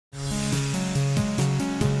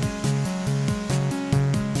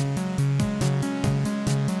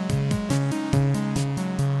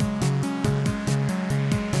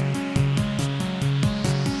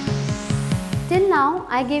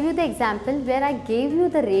I gave you the example where I gave you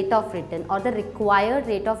the rate of return or the required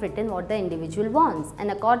rate of return what the individual wants,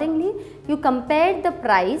 and accordingly you compared the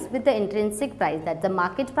price with the intrinsic price, that's the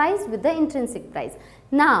market price with the intrinsic price.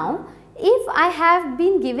 Now if I have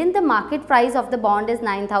been given the market price of the bond is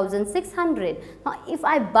 9,600, now if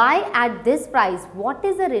I buy at this price, what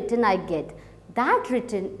is the return I get? That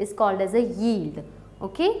return is called as a yield.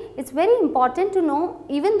 Okay, it's very important to know,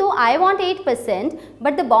 even though I want 8%,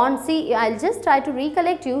 but the bond, see, I'll just try to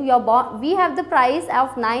recollect you, your bond, we have the price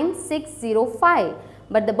of 9,605,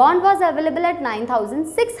 but the bond was available at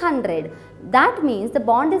 9,600. That means the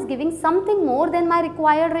bond is giving something more than my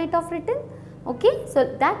required rate of return. Okay,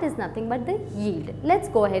 so that is nothing but the yield. Let's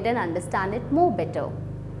go ahead and understand it more better.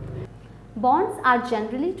 Bonds are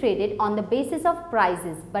generally traded on the basis of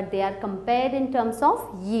prices, but they are compared in terms of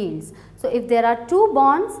yields. So if there are two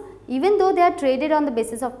bonds, even though they are traded on the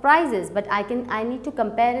basis of prices, but I need to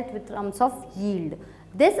compare it with terms of yield.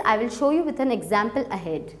 This I will show you with an example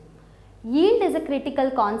ahead. Yield is a critical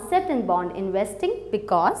concept in bond investing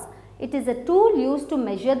because it is a tool used to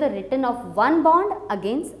measure the return of one bond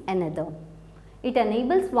against another. It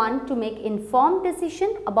enables one to make informed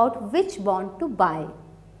decision about which bond to buy.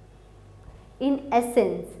 In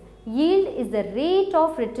essence, yield is the rate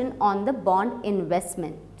of return on the bond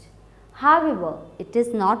investment. However, it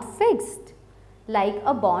is not fixed like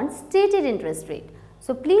a bond stated interest rate.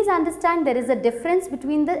 So please understand there is a difference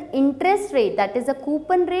between the interest rate, that is a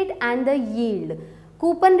coupon rate, and the yield.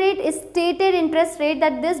 Coupon rate is stated interest rate,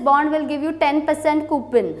 that this bond will give you 10%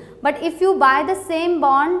 coupon. But if you buy the same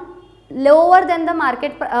bond lower than the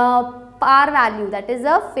market par value, that is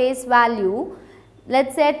a face value,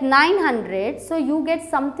 let's say at 900, so you get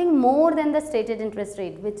something more than the stated interest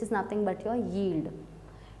rate, which is nothing but your yield.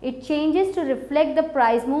 It changes to reflect the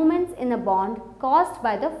price movements in a bond caused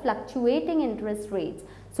by the fluctuating interest rates.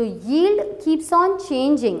 So yield keeps on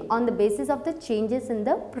changing on the basis of the changes in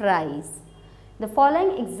the price. The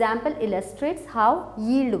following example illustrates how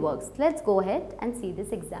yield works. Let's go ahead and see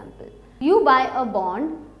this example. You buy a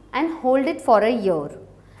bond and hold it for a year,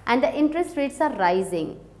 and the interest rates are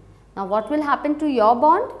rising. Now what will happen to your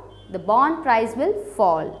bond? The bond price will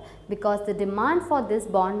fall because the demand for this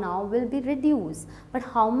bond now will be reduced. But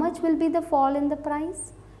how much will be the fall in the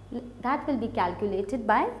price? That will be calculated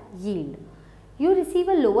by yield. You receive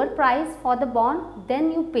a lower price for the bond than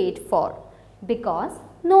you paid for because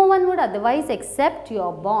no one would otherwise accept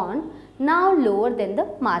your bond now lower than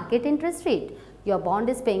the market interest rate. Your bond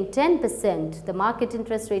is paying 10%, the market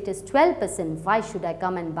interest rate is 12%. Why should I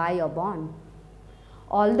come and buy your bond?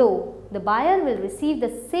 Although the buyer will receive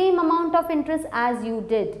the same amount of interest as you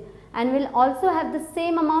did and will also have the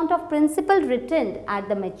same amount of principal returned at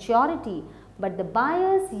the maturity, but the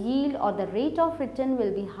buyer's yield or the rate of return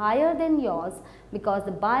will be higher than yours because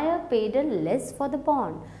the buyer paid a less for the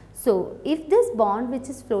bond. So if this bond which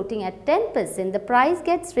is floating at 10%, the price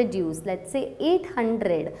gets reduced, let's say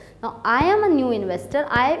 800. Now I am a new investor,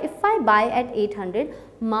 if I buy at 800,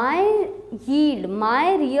 my yield,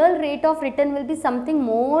 my real rate of return will be something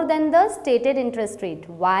more than the stated interest rate.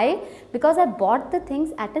 Why? Because I bought the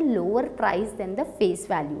things at a lower price than the face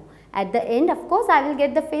value. At the end, of course, I will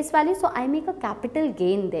get the face value, so I make a capital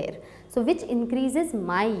gain there, so which increases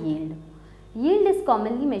my yield. Yield is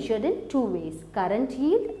commonly measured in two ways, current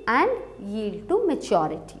yield and yield to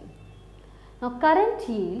maturity. Now current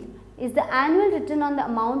yield is the annual return on the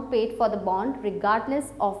amount paid for the bond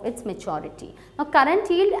regardless of its maturity. Now current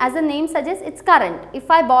yield, as the name suggests, it's current.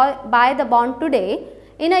 If I buy the bond today,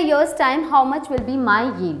 in a year's time how much will be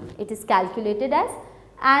my yield? It is calculated as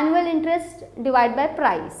annual interest divided by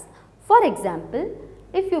price. For example,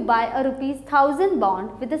 if you buy a ₹1000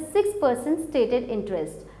 bond with a 6% stated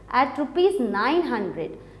interest at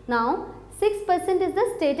 ₹900. Now 6% is the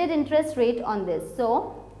stated interest rate on this.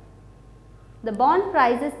 So the bond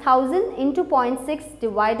price is 1000 into 0.6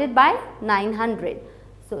 divided by 900.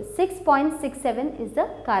 So 6.67 is the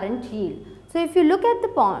current yield. So if you look at the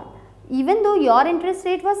bond, even though your interest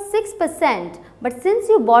rate was 6%, but since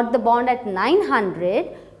you bought the bond at 900,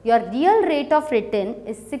 your real rate of return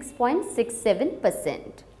is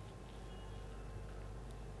 6.67%.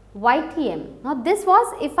 YTM. Now this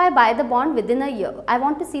was if I buy the bond within a year. I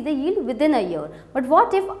want to see the yield within a year. But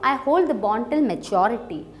what if I hold the bond till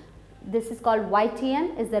maturity? This is called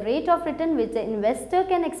YTM, is the rate of return which the investor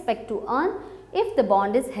can expect to earn if the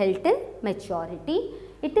bond is held till maturity.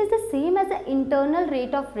 It is the same as the internal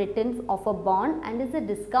rate of return of a bond and is a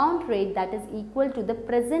discount rate that is equal to the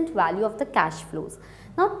present value of the cash flows.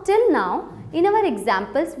 Now till now in our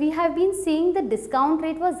examples we have been seeing the discount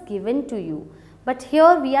rate was given to you. But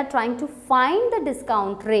here we are trying to find the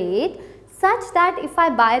discount rate such that if I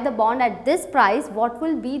buy the bond at this price, what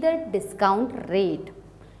will be the discount rate?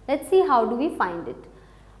 Let's see how do we find it.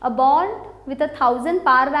 A bond with 1,000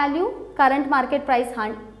 par value, current market price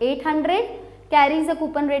 800, carries a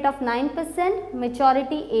coupon rate of 9%,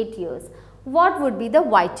 maturity 8 years. What would be the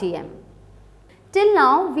YTM? Till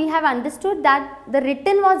now we have understood that the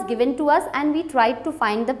return was given to us and we tried to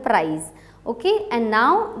find the price. Okay, and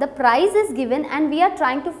now the price is given and we are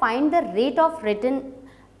trying to find the rate of return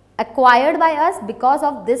acquired by us because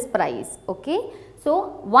of this price. Okay,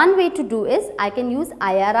 so one way to do is I can use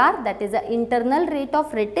IRR, that is the internal rate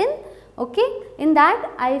of return. Okay, in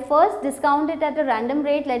that I first discount it at a random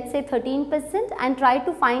rate, let's say 13%, and try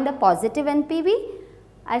to find a positive NPV.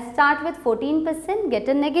 I start with 14%, get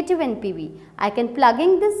a negative NPV. I can plug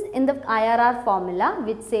in this in the IRR formula,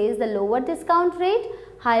 which says the lower discount rate,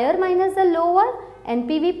 higher minus the lower,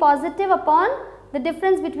 NPV positive upon the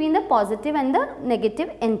difference between the positive and the negative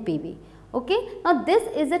NPV. Okay. Now this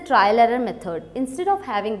is a trial error method. Instead of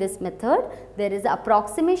having this method, there is an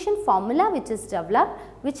approximation formula which is developed,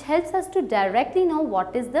 which helps us to directly know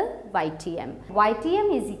what is the YTM.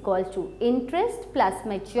 YTM is equal to interest plus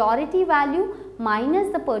maturity value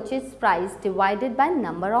minus the purchase price divided by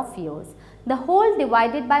number of years. The whole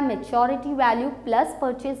divided by maturity value plus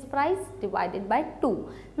purchase price divided by 2.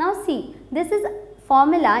 Now see, this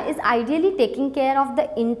formula is ideally taking care of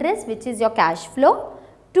the interest, which is your cash flow.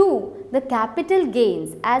 2. The capital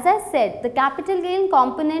gains. As I said, the capital gain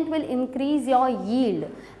component will increase your yield,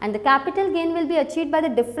 and the capital gain will be achieved by the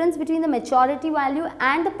difference between the maturity value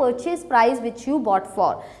and the purchase price which you bought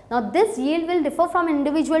for. Now this yield will differ from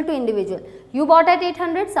individual to individual. You bought at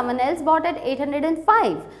 800, someone else bought at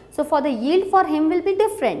 805. So for the yield for him will be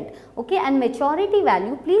different. Okay, and maturity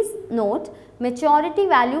value, please note, maturity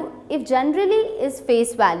value if generally is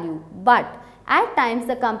face value, but at times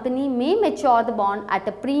the company may mature the bond at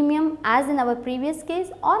a premium as in our previous case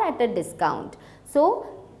or at a discount. So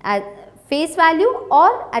at face value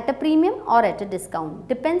or at a premium or at a discount,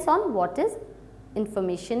 depends on what is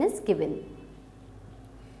information is given.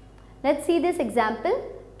 Let's see this example.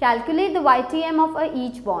 Calculate the YTM of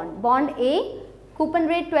each bond. Bond A, coupon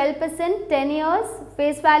rate 12%, 10 years,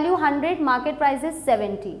 face value 100, market price is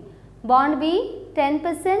 70. Bond B,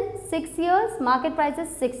 10%, 6 years, market price is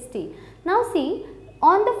 60. Now see,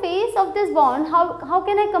 on the face of this bond, how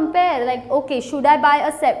can I compare, like, okay, should I buy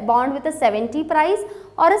a bond with a 70 price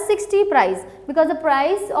or a 60 price? Because the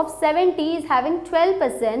price of 70 is having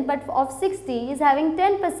 12%, but of 60 is having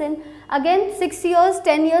 10%. Again, 6 years,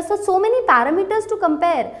 10 years, so many parameters to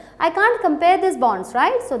compare. I can't compare these bonds,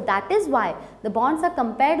 right? So that is why the bonds are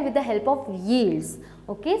compared with the help of yields.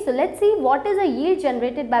 Okay, so let's see what is the yield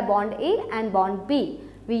generated by bond A and bond B.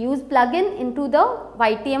 We use plug-in into the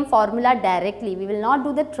YTM formula directly. We will not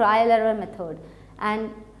do the trial error method.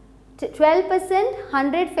 And 12%,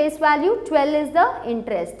 100 face value, 12 is the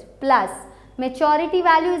interest, plus maturity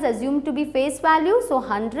value is assumed to be face value, so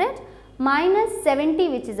 100 minus 70,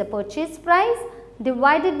 which is a purchase price,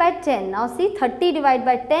 divided by 10. Now see, 30 divided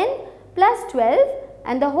by 10 plus 12,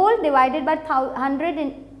 and the whole divided by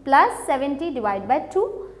 100 plus 70 divided by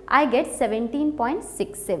 2, I get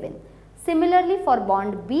 17.67. Similarly, for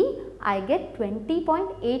bond B, I get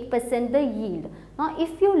 20.8% the yield. Now,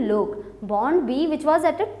 if you look, bond B, which was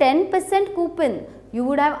at a 10% coupon, you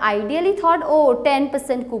would have ideally thought, oh,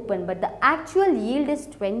 10% coupon, but the actual yield is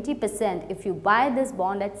 20% if you buy this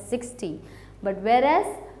bond at 60. But whereas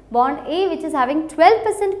bond A, which is having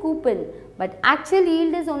 12% coupon, but actual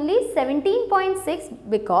yield is only 17.6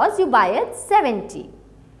 because you buy at 70.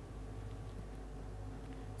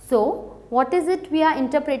 So, what is it we are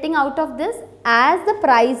interpreting out of this? As the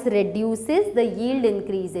price reduces, the yield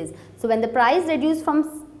increases. So, when the price reduced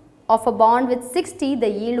of a bond with 60, the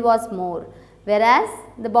yield was more, whereas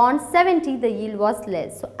the bond 70, the yield was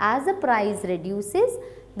less. So, as the price reduces,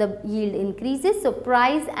 the yield increases. So,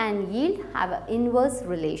 price and yield have an inverse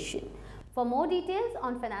relation. For more details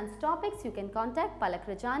on finance topics, you can contact Palak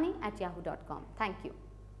Rajani at yahoo.com. Thank you.